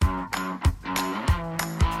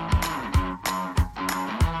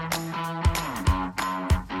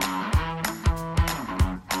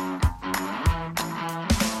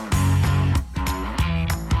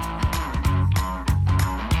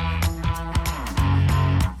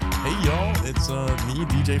It's me,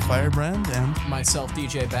 DJ Firebrand, and myself,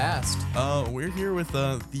 DJ Bast. We're here with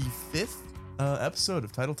the fifth episode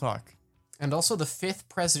of Title Talk. And also the fifth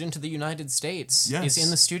president of the United States is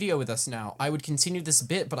in the studio with us now. I would continue this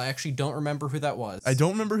bit, but I actually don't remember who that was. I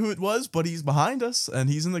don't remember who it was, but he's behind us, and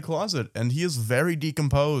he's in the closet, and he is very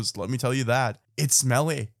decomposed, let me tell you that. It's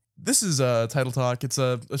smelly. This is Title Talk. It's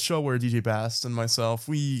a show where DJ Bast and myself,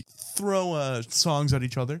 we throw songs at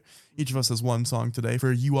each other. Each of us has one song today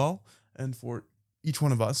for you all, and for each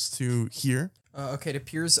one of us to hear. Okay, it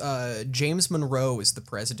appears James Monroe is the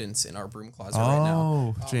president in our broom closet right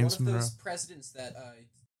now. James Monroe. One of Monroe. those presidents that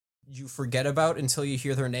you forget about until you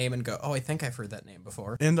hear their name and go, oh, I think I've heard that name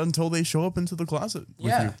before. And until they show up into the closet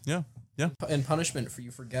with you. Yeah. In punishment for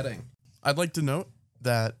you forgetting. I'd like to note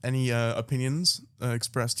that any opinions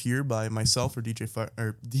expressed here by myself or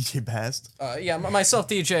DJ Bast. Myself,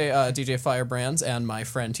 DJ Firebrand, and my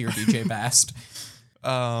friend here, DJ Bast.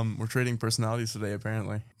 We're trading personalities today,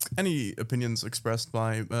 apparently. Any opinions expressed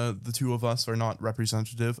by the two of us are not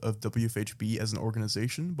representative of WFHB as an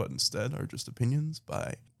organization, but instead are just opinions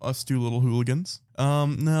by us two little hooligans.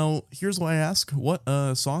 Now, here's why I ask. What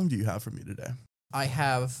song do you have for me today? I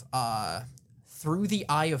have Through the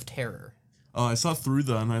Eye of Terror. Oh, I saw Through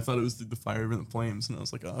the, and I thought it was Through the Fire and the Flames, and I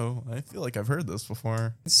was like, oh, I feel like I've heard this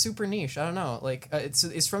before. It's super niche. I don't know. Like,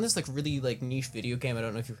 it's from this like really like niche video game. I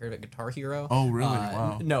don't know if you've heard of Guitar Hero. Oh, really?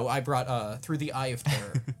 Wow. No, I brought Through the Eye of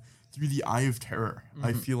Terror. Through the Eye of Terror. Mm-hmm.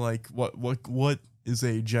 I feel like what is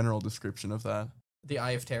a general description of that? The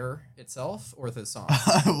Eye of Terror itself, or the song?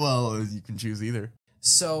 Well, you can choose either.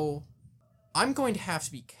 So, I'm going to have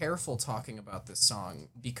to be careful talking about this song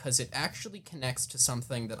because it actually connects to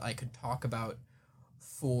something that I could talk about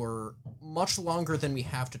for much longer than we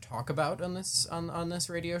have to talk about on this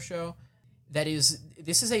radio show. That is,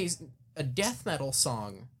 this is a death metal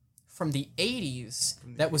song from the 80s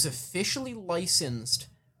that was officially licensed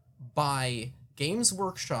by Games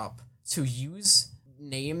Workshop to use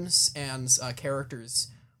names and characters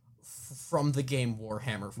from the game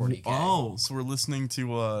Warhammer 40k. Oh, so we're listening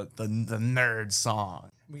to the nerd song.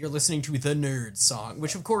 We are listening to the nerd song,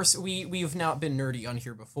 which of course we've not been nerdy on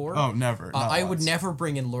here before. Oh, never. I would never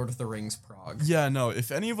bring in Lord of the Rings prog. Yeah, no. If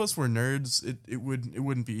any of us were nerds, it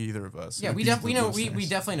wouldn't be either of us. Yeah, we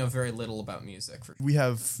definitely know very little about music. We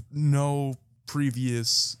have no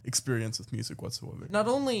previous experience with music whatsoever. Not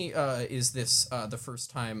only is this the first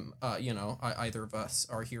time either of us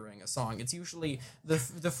are hearing a song, it's usually the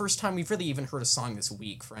first time we've really even heard a song this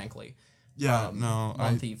week, frankly. Yeah,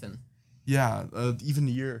 even. Yeah, even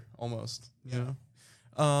a year almost. Yeah.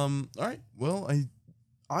 All right. Well,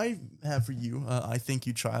 I have for you I Thank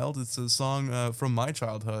You Child. It's a song from my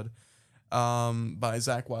childhood by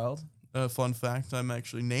Zakk Wylde. Fun fact, I'm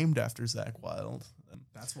actually named after Zakk Wylde.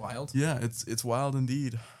 That's wild. Yeah, it's wild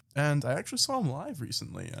indeed. And I actually saw him live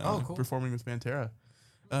recently, cool. performing with Pantera.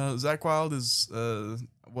 Zakk Wylde is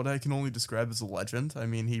what I can only describe as a legend. I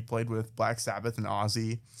mean, he played with Black Sabbath and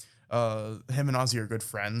Ozzy. Him and Ozzy are good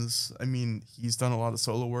friends. I mean, he's done a lot of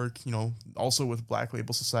solo work, also with Black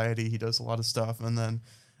Label Society. He does a lot of stuff. And then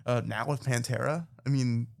now with Pantera, I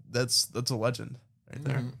mean, that's a legend right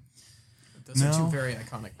there. Those are two very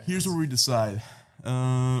iconic bands. Here's where we decide.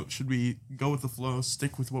 Should we go with the flow,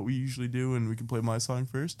 stick with what we usually do, and we can play my song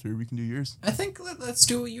first, or we can do yours? I think let's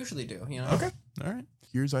do what we usually do, Okay. All right.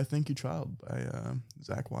 Here's I Thank You Child by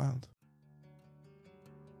Zakk Wylde.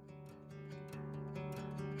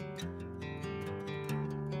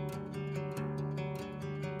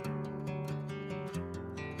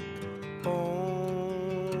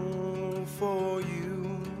 Oh, for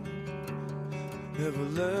you,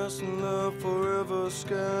 everlasting love, forever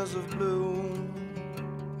skies of blue.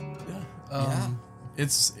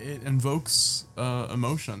 It invokes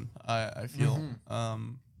emotion, I feel.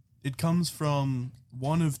 Mm-hmm. It comes from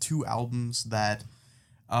one of two albums that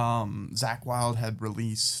Zakk Wylde had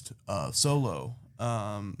released solo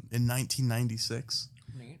in 1996.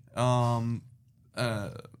 Neat.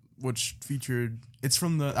 Which featured, it's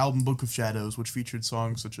from the album Book of Shadows, which featured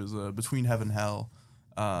songs such as Between Heaven and Hell,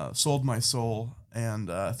 Sold My Soul, and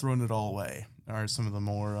Thrown It All Away are some of the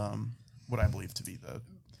more, what I believe to be the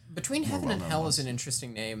Between Heaven and Hell is an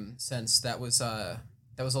interesting name, since that was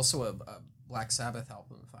also a Black Sabbath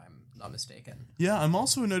album, if I'm not mistaken. Yeah, I'm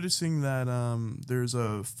also noticing that there's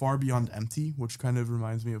a Far Beyond Empty, which kind of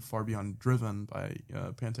reminds me of Far Beyond Driven by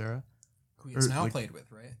Pantera. Who he's now played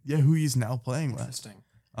with, right? Yeah, who he's now playing with. Interesting.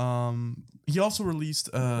 He also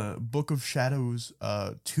released Book of Shadows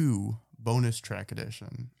 2 bonus track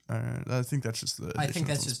edition. I think that's just the. I think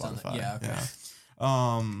that's just Spotify. on the, yeah.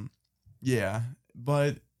 Okay. Yeah.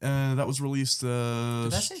 But that was released.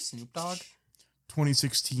 Did that say Snoop Dogg?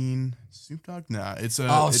 2016 Snoop Dogg. Nah, it's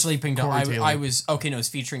it's Sleeping Dog. Corey Taylor. I was okay. No, it's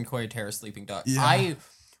featuring Corey Taylor, Sleeping Dog. Yeah. I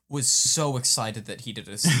was so excited that he did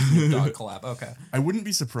a Snoop Dogg collab. Okay. I wouldn't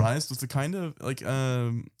be surprised with the kind of like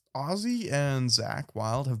Ozzy and Zach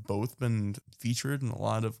Wild have both been featured in a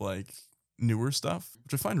lot of like newer stuff,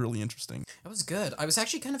 which I find really interesting. That was good. I was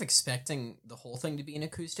actually kind of expecting the whole thing to be an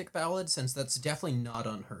acoustic ballad, since that's definitely not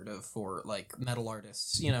unheard of for like metal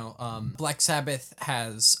artists. You know, Black Sabbath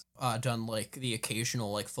has done like the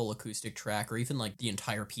occasional like full acoustic track, or even like the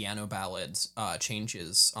entire piano ballads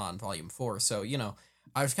changes on Volume 4. So you know,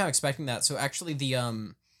 I was kind of expecting that. So actually, the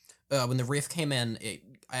when the riff came in,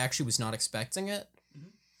 I actually was not expecting it. Mm-hmm.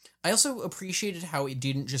 I also appreciated how it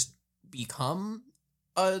didn't just become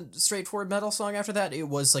a straightforward metal song after that. It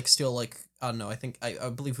was like still like, I don't know, I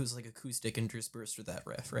believe it was like acoustic interspersed with that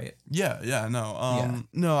riff, right?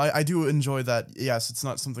 No, I do enjoy that. Yes, it's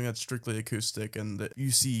not something that's strictly acoustic, and that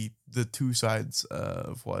you see the two sides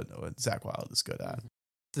of what Zach Wild is good at.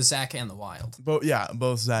 The Zach and the Wild.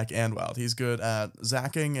 Both Zach and Wild. He's good at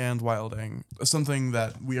zacking and wilding, something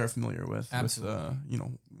that we are familiar with. Absolutely.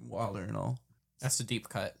 With Wilder and all. That's a deep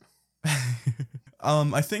cut.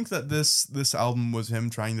 I think that this album was him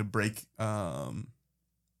trying to break out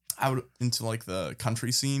into like the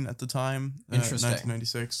country scene at the time. Interesting.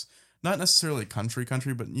 1996. Not necessarily country,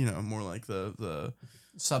 but more like the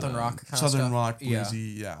Southern rock kind Southern of stuff. rock,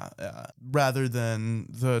 bluesy, yeah. Rather than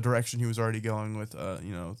the direction he was already going with,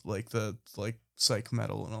 like the psych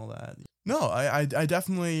metal and all that. No, I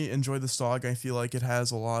definitely enjoy the song. I feel like it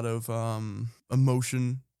has a lot of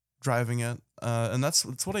emotion driving it, and that's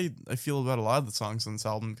what I feel about a lot of the songs on this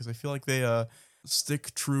album, because I feel like they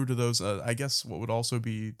stick true to those. I guess what would also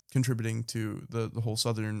be contributing to the whole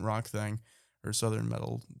Southern rock thing or Southern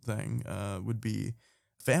metal thing would be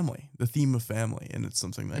family, the theme of family, and it's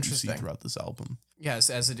something that you see throughout this album.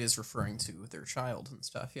 Yes, as it is referring to their child and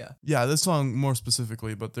stuff. Yeah, this song more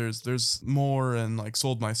specifically, but there's more in like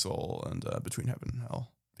Sold My Soul and Between Heaven and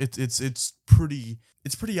Hell. It's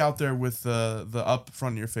pretty out there with the up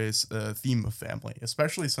front of your face theme of family,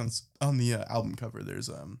 especially since on the album cover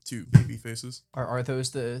there's two baby faces. Are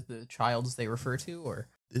those the childs they refer to, or?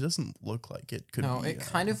 It doesn't look like it could be. No, it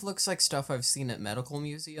kind of looks like stuff I've seen at medical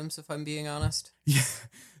museums, if I'm being honest. Yeah,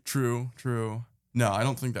 true. No, I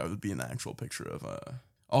don't think that would be an actual picture of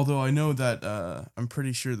although I know that I'm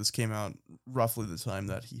pretty sure this came out roughly the time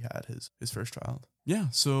that he had his first child. Yeah,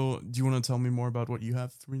 so do you want to tell me more about what you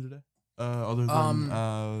have for me today? Other than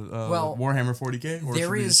Warhammer 40K? Or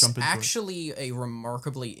there is actually a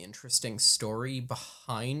remarkably interesting story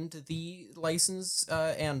behind the license,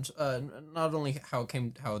 and not only how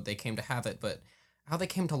they came to have it, but how they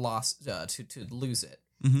came to lose it.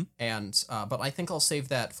 Mm-hmm. And but I think I'll save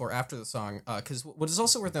that for after the song, because what is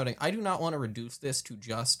also worth noting, I do not want to reduce this to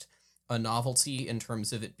just a novelty in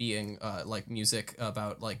terms of it being like music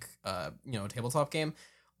about like a tabletop game.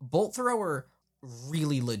 Bolt Thrower,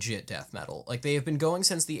 really legit death metal. Like, they have been going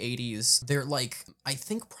since the 80s. They're like, I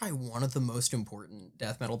think probably one of the most important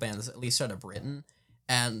death metal bands, at least out of Britain,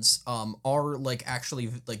 and are like actually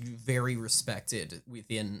like very respected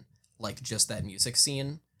within like just that music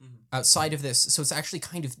scene. Mm-hmm. Outside of this, so it's actually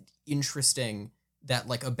kind of interesting that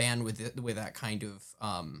like a band with that kind of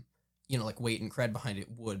like weight and cred behind it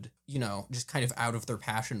would, just kind of out of their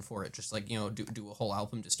passion for it, just like, do a whole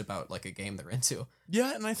album just about like a game they're into.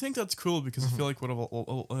 Yeah, and I think that's cool because I feel like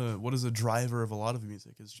what is a driver of a lot of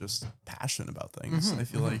music is just passion about things. I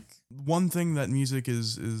feel like one thing that music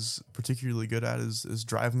is particularly good at is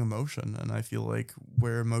driving emotion, and I feel like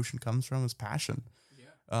where emotion comes from is passion.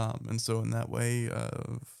 Yeah. And so in that way,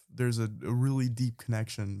 there's a really deep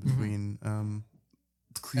connection between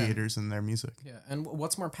creators and their music. Yeah, and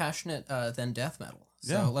what's more passionate than death metal?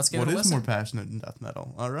 So let's give it a listen. listen. What is more passionate than death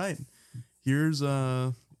metal? All right, here's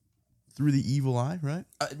Through the Evil Eye, right?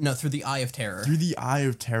 No, Through the Eye of Terror. Through the Eye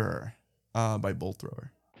of Terror, by Bolt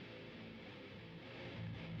Thrower.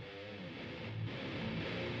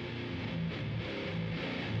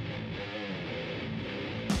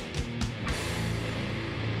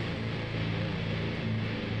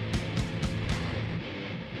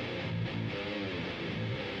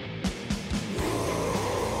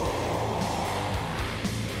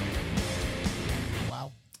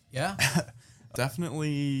 Yeah.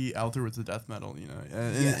 Definitely out there with the death metal,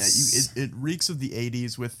 and yes. it reeks of the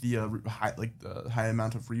 80s with the high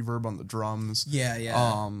amount of reverb on the drums. Yeah.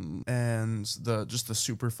 And the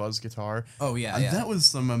super fuzz guitar. Oh yeah. That was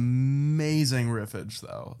some amazing riffage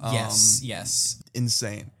though. Yes.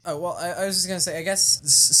 Insane. Oh well, I was just gonna say, I guess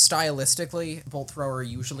stylistically, Bolt Thrower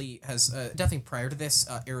usually has definitely prior to this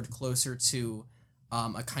aired closer to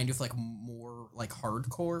a kind of like more like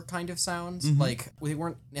hardcore kind of sound. Mhm. Like they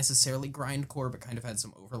weren't necessarily grindcore, but kind of had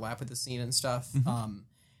some overlap with the scene and stuff.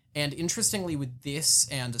 And interestingly, with this,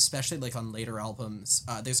 and especially like on later albums,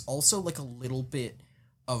 there's also like a little bit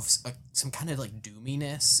of some kind of like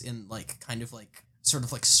doominess in like kind of like sort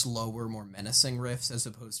of like slower, more menacing riffs as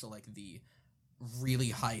opposed to like the really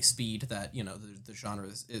high speed that, you know, the genre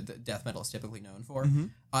the death metal is typically known for.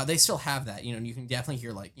 They still have that, you know, and you can definitely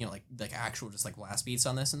hear like, you know, like actual just like blast beats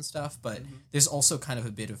on this and stuff, but there's also kind of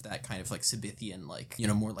a bit of that kind of like Sabbathian, like, you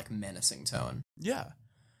know, more like menacing tone. Yeah.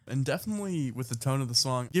 And definitely with the tone of the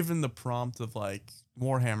song, given the prompt of like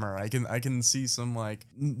Warhammer, I can see some like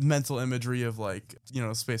mental imagery of like, you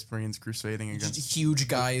know, Space Marines crusading against Just huge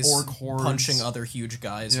guys orc hordes. punching other huge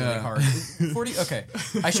guys really Yeah. hard. 40. Okay,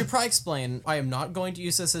 I should probably explain. I am not going to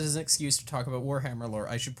use this as an excuse to talk about Warhammer lore.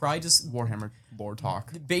 I should probably just Warhammer lore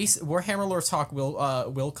talk. Warhammer lore talk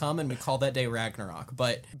will come, and we call that day Ragnarok.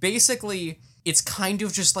 But basically, it's kind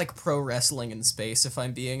of just like pro wrestling in space, if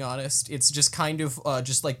I'm being honest. It's just kind of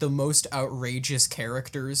just like the most outrageous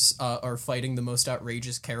characters are fighting the most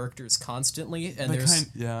outrageous characters constantly, and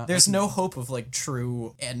there's no hope of like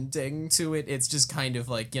true ending to it. It's just kind of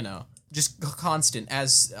like, you know, just constant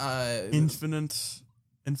as infinite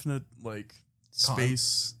like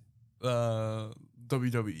space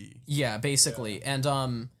WWE. Yeah, basically. Yeah.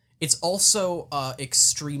 And it's also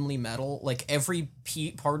extremely metal. Like every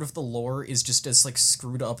part of the lore is just as like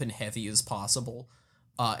screwed up and heavy as possible.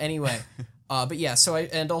 Anyway, but yeah,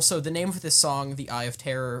 and also the name of this song, The Eye of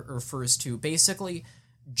Terror, refers to basically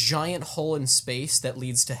giant hole in space that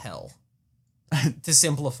leads to hell. To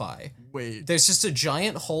simplify. Wait. There's just a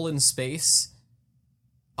giant hole in space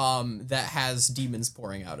that has demons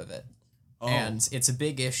pouring out of it. Oh. And it's a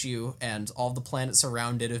big issue, and all the planets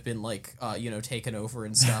around it have been like, you know, taken over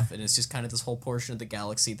and stuff, and it's just kind of this whole portion of the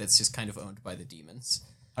galaxy that's just kind of owned by the demons.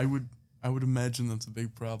 I would imagine that's a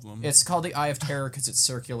big problem. It's called the Eye of Terror because it's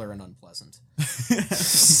circular and unpleasant.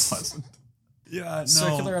 Unpleasant. Yeah, no.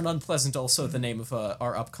 Circular and Unpleasant, also the name of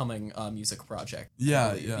our upcoming music project.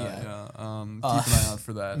 Yeah. Keep an eye out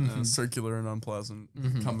for that. Circular and Unpleasant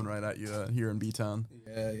coming right at you here in B-Town.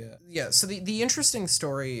 Yeah, so the interesting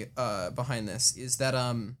story behind this is that,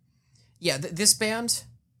 this band,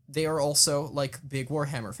 they are also, like, big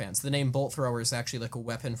Warhammer fans. The name Bolt Thrower is actually, like, a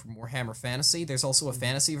weapon from Warhammer Fantasy. There's also a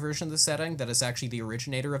fantasy version of the setting that is actually the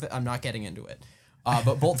originator of it. I'm not getting into it.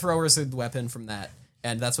 But Bolt Thrower is a weapon from that.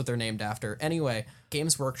 And that's what they're named after. Anyway,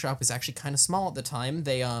 Games Workshop was actually kind of small at the time.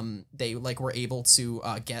 They like were able to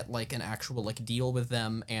get like an actual like deal with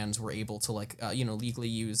them, and were able to like legally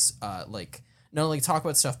use like not only talk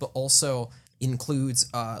about stuff, but also includes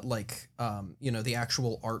the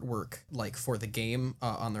actual artwork like for the game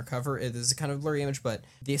on their cover. It is a kind of blurry image, but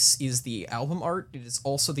this is the album art. It is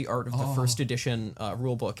also the art of the first edition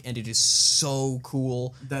rulebook, and it is so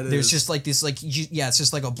cool. There's just like this it's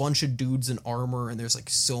just like a bunch of dudes in armor, and there's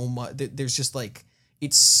like so much. There's just like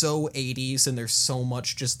it's so 80s, and there's so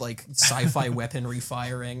much just like sci-fi weaponry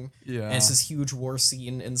firing. Yeah, and it's this huge war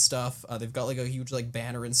scene and stuff. They've got like a huge like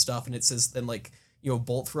banner and stuff, and it says then like, you know,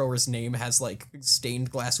 Bolt Thrower's name has like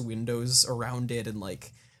stained glass windows around it, and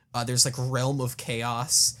like there's like Realm of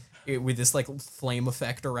Chaos with this like flame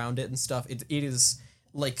effect around it and stuff. It is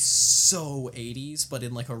like so 80s, but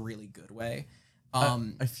in like a really good way.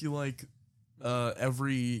 I feel like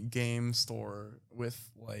every game store with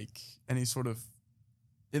like any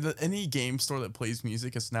game store that plays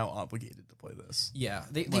music is now obligated to play this. Yeah,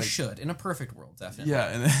 they should. In a perfect world, definitely.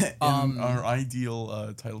 Yeah, in our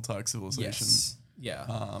ideal Title Talk Civilization. Yes. Yeah.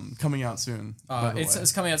 Coming out soon.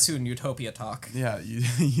 It's coming out soon. Utopia Talk. Yeah,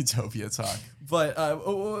 Utopia Talk. But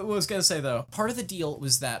what I was gonna say though, part of the deal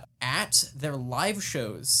was that at their live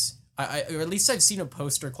shows, or at least I've seen a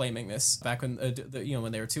poster claiming this back when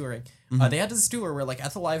when they were touring. They had this tour where like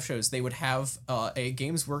at the live shows they would have a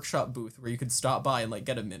Games Workshop booth where you could stop by and like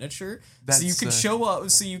get a miniature. So you could show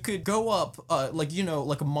up. So you could go up like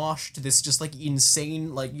a mosh to this just like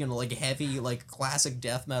insane like like heavy like classic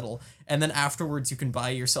death metal, and then afterwards you can buy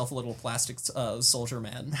yourself a little plastic soldier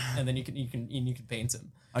man, and then you can paint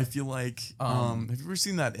him. I feel like have you ever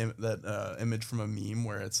seen that image from a meme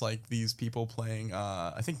where it's like these people playing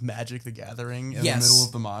I think Magic the Gathering in the middle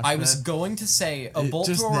of the mosh pit? I was going to say a Bolt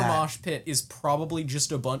Thrower mosh pit is probably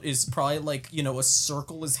just like, you know, a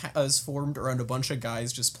circle is formed around a bunch of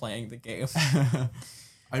guys just playing the game.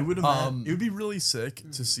 I would imagine it would be really sick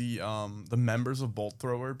to see the members of Bolt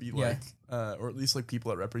Thrower be like or at least like people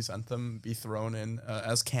that represent them be thrown in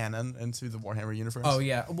as canon into the Warhammer universe. Oh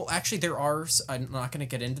yeah. Well, actually I'm not going to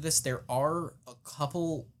get into this. There are a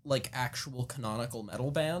couple like actual canonical metal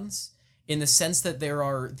bands, in the sense that there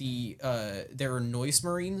are noise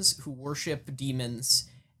marines who worship demons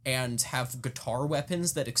and have guitar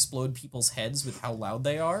weapons that explode people's heads with how loud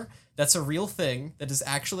they are. That's a real thing that is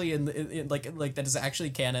actually in like that is actually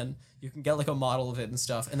canon. You can get like a model of it and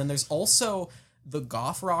stuff. And then there's also the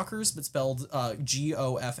Goth Rockers, but spelled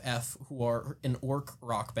Goff, who are an orc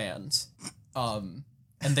rock band. And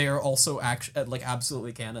they are also like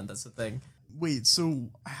absolutely canon. That's the thing. Wait, so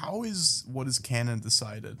how is what is canon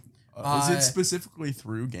decided? Is it specifically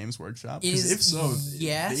through Games Workshop? Because if so,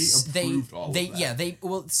 yes, they approved all of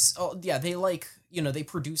that. They like, they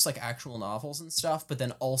produce like actual novels and stuff, but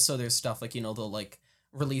then also there's stuff like, they'll like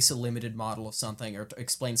release a limited model of something or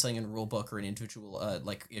explain something in a rule book or in individual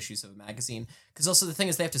like issues of a magazine. Because also the thing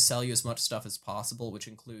is they have to sell you as much stuff as possible, which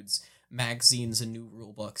includes magazines and new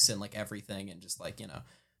rule books and like everything and just like,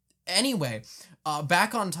 Anyway,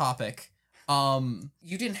 back on topic.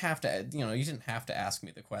 You didn't have to ask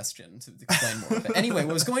me the question to explain more of it. Anyway,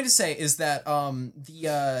 what I was going to say is that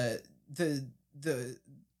the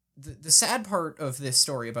sad part of this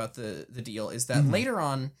story about the deal is that later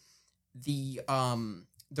on the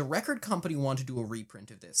record company wanted to do a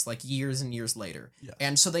reprint of this like years and years later. Yes.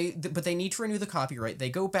 And so they need to renew the copyright. They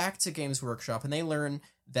go back to Games Workshop and they learn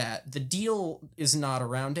that the deal is not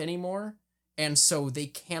around anymore. And so they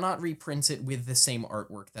cannot reprint it with the same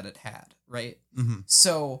artwork that it had, right? Mm-hmm.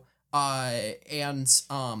 So, I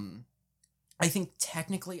think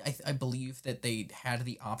technically, I believe that they had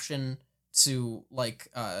the option to like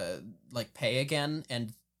pay again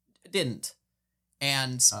and didn't.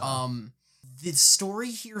 And the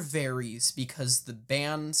story here varies because the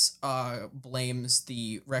band blames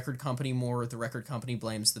the record company more. The record company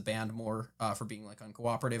blames the band more for being like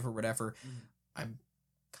uncooperative or whatever. I'm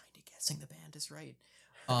guessing the band is right.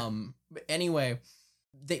 But anyway,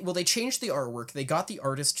 they changed the artwork. They got the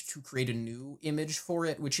artist to create a new image for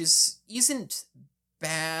it, which isn't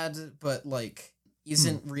bad, but like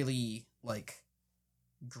isn't really like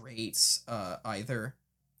great either.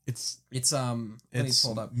 Let me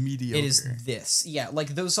pull it up. Mediocre. It is this. Yeah,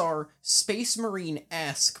 like those are Space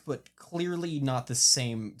Marine-esque, but clearly not the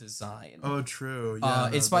same design. Oh, true. Yeah,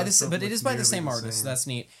 it's by the but it is by the same artist. So that's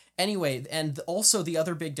neat. Anyway, and also the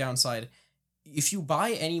other big downside, if you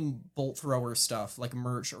buy any Bolt Thrower stuff, like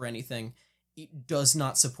merch or anything, it does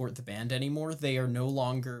not support the band anymore. They are no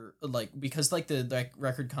longer because the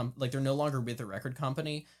record they're no longer with the record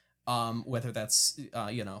company. Whether that's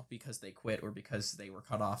because they quit or because they were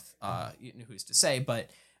cut off, who's to say? But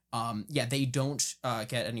they don't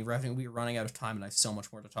get any revenue. We are running out of time, and I have so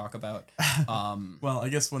much more to talk about. Well, I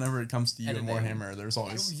guess whenever it comes to you and Warhammer, there's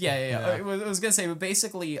always I was gonna say, but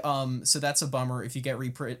basically, so that's a bummer. If you get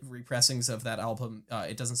repressings of that album,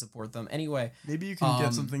 it doesn't support them anyway. Maybe you can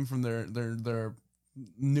get something from their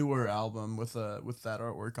newer album with that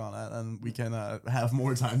artwork on it, and we can have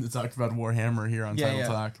more time to talk about Warhammer here on Title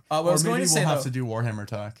Talk. Or maybe we'll have to do Warhammer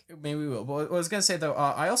Talk. Maybe we will. But what I was gonna say though,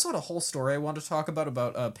 I also had a whole story I wanted to talk about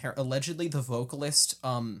allegedly the vocalist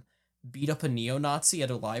beat up a neo-Nazi at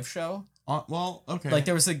a live show. Well, okay. Like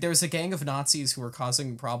there was a gang of Nazis who were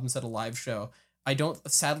causing problems at a live show. I don't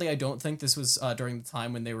think this was during the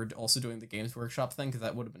time when they were also doing the Games Workshop thing, because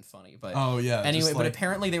that would have been funny. But anyway, but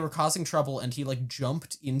apparently they were causing trouble, and he like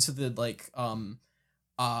jumped into the like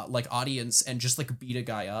audience and just like beat a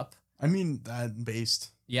guy up. I mean, that based.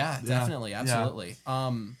 Yeah, definitely, absolutely. Yeah.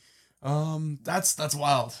 That's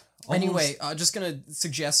wild. Anyway, just gonna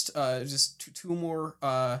suggest just two more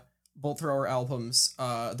Bolt Thrower albums.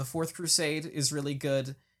 The Fourth Crusade is really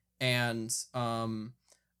good, and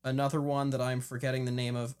another one that I'm forgetting the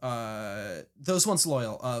name of, Those Once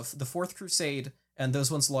Loyal, of The Fourth Crusade and Those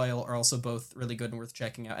Once Loyal are also both really good and worth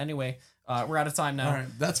checking out. Anyway, we're out of time now. All right,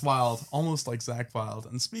 that's wild. Almost like Zakk Wylde.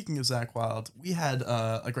 And speaking of Zakk Wylde, we had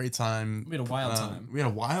a great time. We had a wild time. We had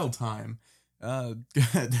a wild time.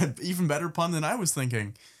 Even better pun than I was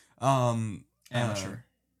thinking. Amateur.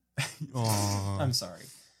 I'm sorry.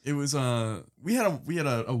 It was we had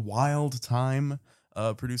a wild time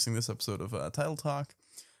producing this episode of Title Talk.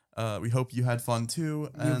 We hope you had fun too.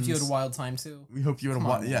 And you had a wild time too. We hope you had a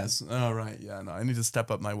wild. Yes. Oh, right. Yeah. No, I need to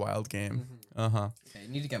step up my wild game. Mm-hmm. Okay, you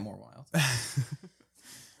need to get more wild.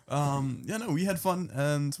 We had fun,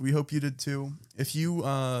 and we hope you did too. If you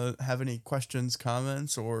have any questions,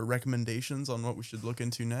 comments, or recommendations on what we should look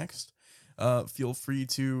into next, feel free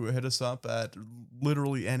to hit us up at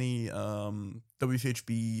literally any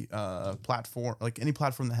WFHB platform, like any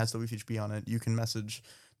platform that has WFHB on it. You can message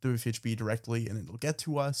WFHB directly, and it'll get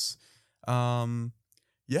to us.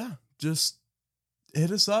 Just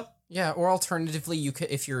hit us up. Yeah, or alternatively, you could,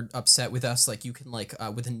 if you're upset with us, like you can like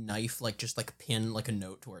with a knife, like just like pin like a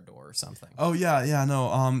note to our door or something. Oh yeah,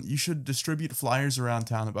 no. You should distribute flyers around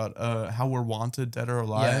town about how we're wanted, dead or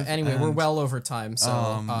alive. Yeah. Anyway, we're well over time,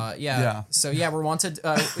 so yeah. So yeah, we're wanted.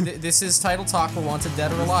 This is Title Talk. We're wanted,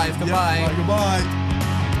 dead or alive. Goodbye. Yeah, goodbye.